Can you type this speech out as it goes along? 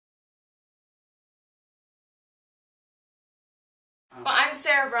Well, I'm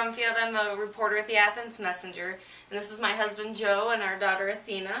Sarah Brumfield. I'm a reporter at the Athens Messenger, and this is my husband Joe and our daughter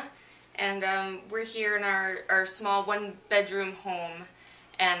Athena, and we're here in our small one-bedroom home.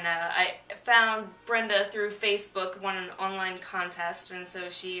 And I found Brenda through Facebook, won an online contest, and so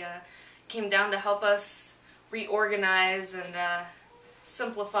she came down to help us reorganize and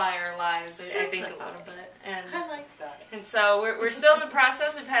simplify our lives, I think, a little bit. And I like that. And so we're still in the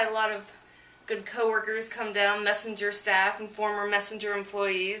process. We've had a lot of good coworkers come down, Messenger staff and former Messenger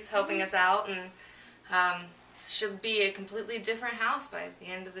employees helping us out, and should be a completely different house by the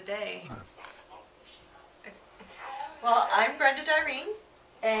end of the day. Well, I'm Brenda Dyrene,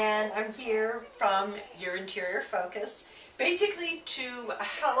 and I'm here from Your Interior Focus, basically to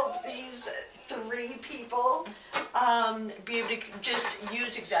help these three people be able to just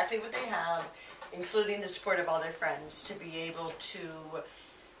use exactly what they have, including the support of all their friends, to be able to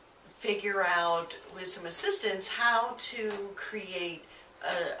figure out, with some assistance, how to create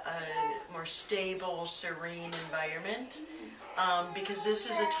a more stable, serene environment, because this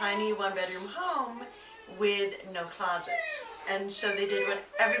is a tiny one-bedroom home with no closets. And so they did what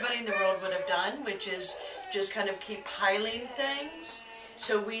everybody in the world would have done, which is just kind of keep piling things.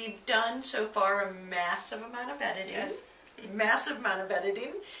 So we've done so far a massive amount of editing. Yes. Massive amount of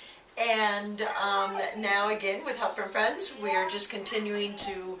editing. And now again, with help from friends, we are just continuing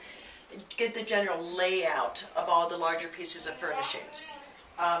to get the general layout of all the larger pieces of furnishings.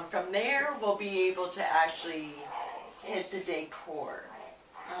 From there, we'll be able to actually hit the decor.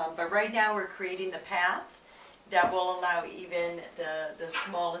 But right now we're creating the path that will allow even the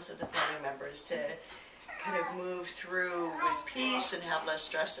smallest of the family members to kind of move through with peace and have less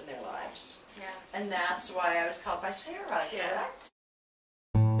stress in their lives. Yeah. And that's why I was called by Sarah, Yeah. correct?